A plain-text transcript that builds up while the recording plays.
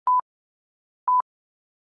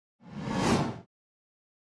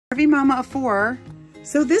RV mama of 4.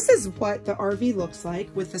 So this is what the RV looks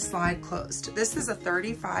like with the slide closed. This is a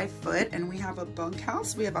 35-foot, and we have a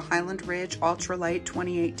bunkhouse. We have a Highland Ridge Ultralight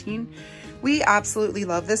 2018. We absolutely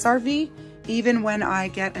love this RV. Even when I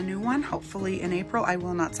get a new one, hopefully in April, I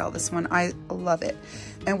will not sell this one. I love it.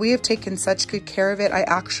 And we have taken such good care of it. I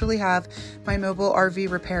actually have my mobile RV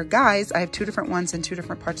repair guys. I have 2 different ones in 2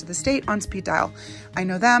 different parts of the state on speed dial. I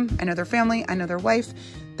know them, I know their family, I know their wife.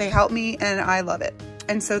 They help me and I love it.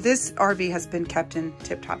 And so this RV has been kept in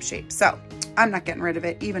tip-top shape. So I'm not getting rid of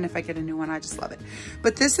it. Even if I get a new one, I just love it.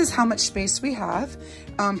 But this is how much space we have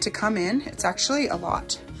to come in. It's actually a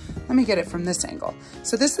lot. Let me get it from this angle.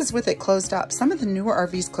 So this is with it closed up. Some of the newer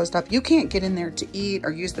RVs closed up, you can't get in there to eat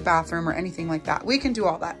or use the bathroom or anything like that. We can do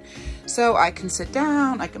all that. So I can sit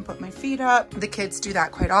down, I can put my feet up. The kids do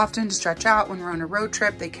that quite often to stretch out when we're on a road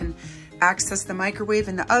trip. They can access the microwave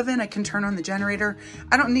and the oven. I can turn on the generator.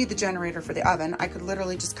 I don't need the generator for the oven. I could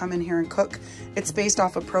literally just come in here and cook. It's based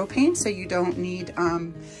off of propane, so you don't need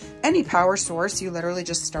any power source. You literally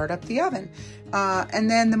just start up the oven.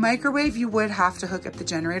 And then the microwave, you would have to hook up the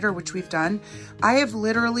generator, which we've done. I have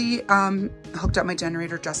literally hooked up my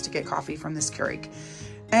generator just to get coffee from this Keurig.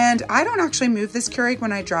 And I don't actually move this Keurig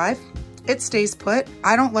when I drive. It stays put.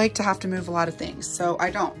 I don't like to have to move a lot of things, so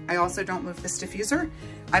I don't. I also don't move this diffuser.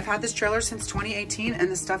 I've had this trailer since 2018 and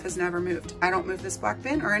this stuff has never moved. I don't move this black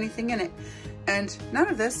bin or anything in it. And none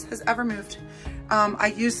of this has ever moved.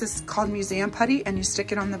 I use this called museum putty, and you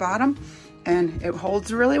stick it on the bottom and it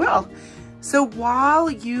holds really well. So while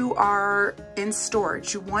you are in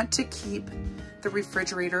storage, you want to keep the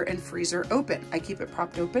refrigerator and freezer open. I keep it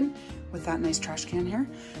propped open with that nice trash can here.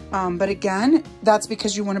 But again, that's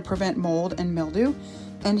because you want to prevent mold and mildew.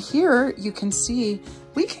 And here you can see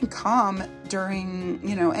we can come during,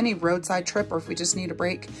 you know, any roadside trip, or if we just need a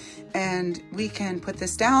break, and we can put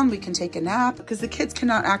this down, we can take a nap, because the kids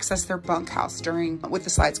cannot access their bunkhouse with the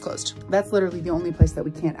slides closed. That's literally the only place that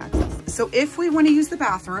we can't access. So if we want to use the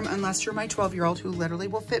bathroom, unless you're my 12-year-old who literally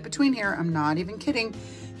will fit between here, I'm not even kidding.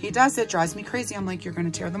 He does it, drives me crazy. I'm like, you're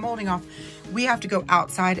going to tear the molding off. We have to go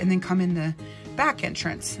outside and then come in the back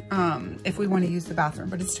entrance if we want to use the bathroom,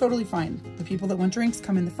 but it's totally fine. The people that want drinks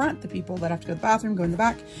come in the front. The people that have to go to the bathroom go in the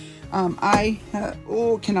back. I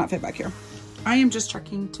cannot fit back here. I am just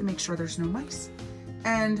checking to make sure there's no mice,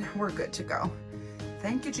 and we're good to go.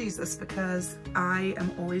 Thank you, Jesus, because I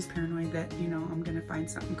am always paranoid that, you know, I'm gonna find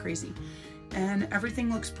something crazy. And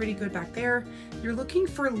everything looks pretty good back there. You're looking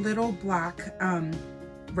for little black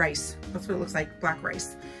rice. That's what it looks like, black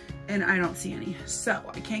rice. And I don't see any. So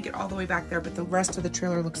I can't get all the way back there, but the rest of the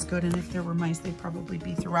trailer looks good. And if there were mice, they'd probably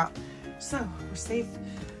be throughout. So we're safe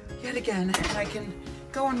yet again. And I can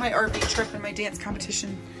go on my RV trip and my dance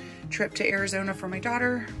competition trip to Arizona for my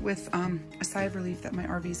daughter with a sigh of relief that my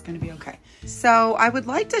RV is going to be okay. So I would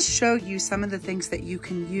like to show you some of the things that you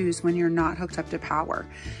can use when you're not hooked up to power.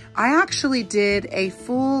 I actually did a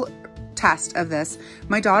full test of this.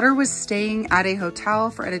 My daughter was staying at a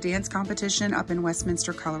hotel at a dance competition up in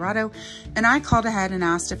Westminster, Colorado, and I called ahead and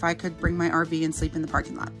asked if I could bring my RV and sleep in the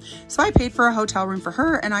parking lot. So I paid for a hotel room for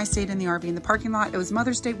her, and I stayed in the RV in the parking lot. It was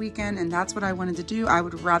Mother's Day weekend, and that's what I wanted to do. I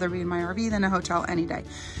would rather be in my RV than a hotel any day.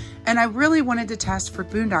 And I really wanted to test for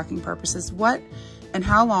boondocking purposes what and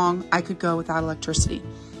how long I could go without electricity.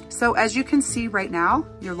 So as you can see right now,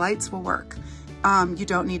 your lights will work. You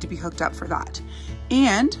don't need to be hooked up for that.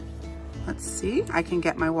 And let's see, I can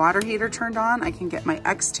get my water heater turned on. I can get my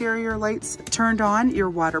exterior lights turned on.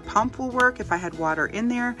 Your water pump will work if I had water in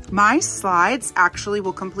there. My slides actually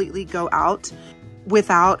will completely go out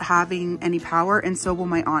without having any power, and so will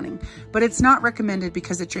my awning. But it's not recommended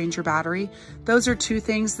because it drains your battery. Those are two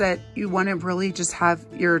things that you want to really just have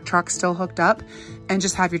your truck still hooked up and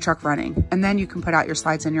just have your truck running. And then you can put out your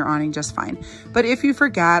slides and your awning just fine. But if you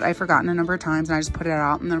forget, I've forgotten a number of times and I just put it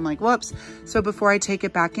out and then I'm like, whoops. So before I take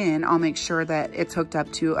it back in, I'll make sure that it's hooked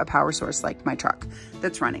up to a power source like my truck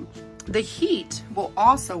that's running. The heat will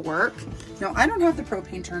also work. Now, I don't have the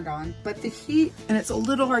propane turned on, but the heat, and it's a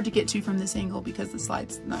little hard to get to from this angle because the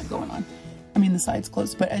slide's not going on. I mean, the side's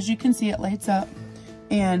closed, but as you can see, it lights up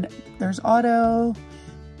and there's auto,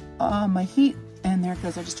 my heat, and there it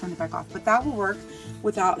goes. I just turned it back off, but that will work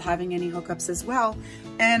without having any hookups as well.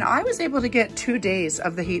 And I was able to get 2 days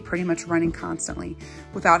of the heat pretty much running constantly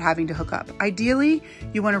without having to hook up. Ideally,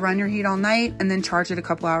 you want to run your heat all night and then charge it a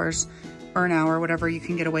couple hours or an hour, whatever you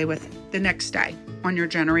can get away with the next day on your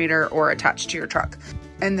generator or attached to your truck,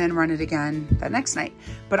 and then run it again that next night.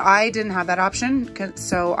 But I didn't have that option,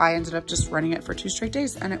 so I ended up just running it for 2 straight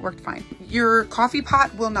days and it worked fine. Your coffee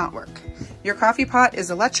pot will not work. Your coffee pot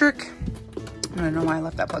is electric. I don't know why I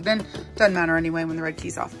left that plugged in. Doesn't matter anyway when the red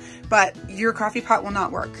key's off. But your coffee pot will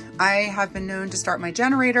not work. I have been known to start my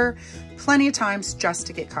generator plenty of times just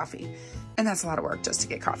to get coffee. And that's a lot of work just to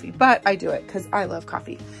get coffee, but I do it because I love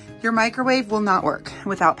coffee. Your microwave will not work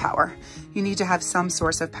without power. You need to have some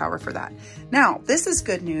source of power for that. Now, this is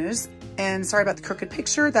good news. And sorry about the crooked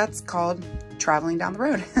picture. That's called traveling down the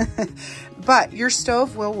road. But your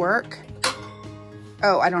stove will work.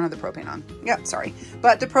 Oh, I don't have the propane on. Yep, sorry.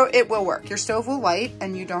 But it will work. Your stove will light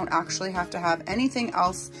and you don't actually have to have anything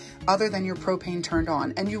else other than your propane turned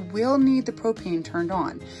on. And you will need the propane turned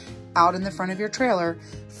on out in the front of your trailer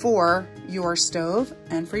for your stove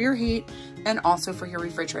and for your heat and also for your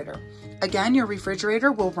refrigerator. Again, your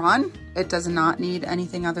refrigerator will run. It does not need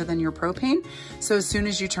anything other than your propane. So as soon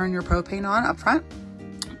as you turn your propane on up front,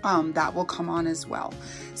 that will come on as well.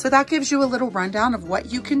 So that gives you a little rundown of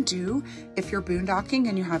what you can do if you're boondocking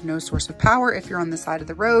and you have no source of power, if you're on the side of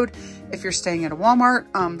the road, if you're staying at a Walmart,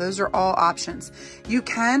 those are all options. You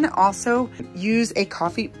can also use a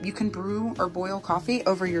coffee, you can brew or boil coffee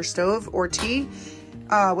over your stove or tea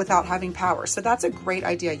without having power. So that's a great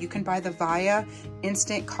idea. You can buy the Via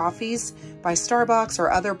instant coffees by Starbucks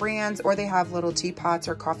or other brands, or they have little teapots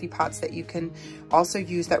or coffee pots that you can also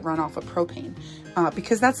use that run off of propane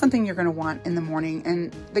because that's something you're going to want in the morning.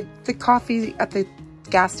 And the coffee at the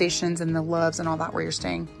gas stations and the Loves and all that where you're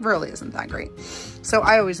staying really isn't that great. So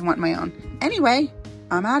I always want my own. Anyway,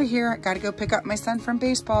 I'm out of here. Got to go pick up my son from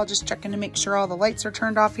baseball. Just checking to make sure all the lights are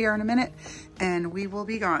turned off here in a minute, and we will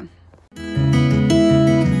be gone.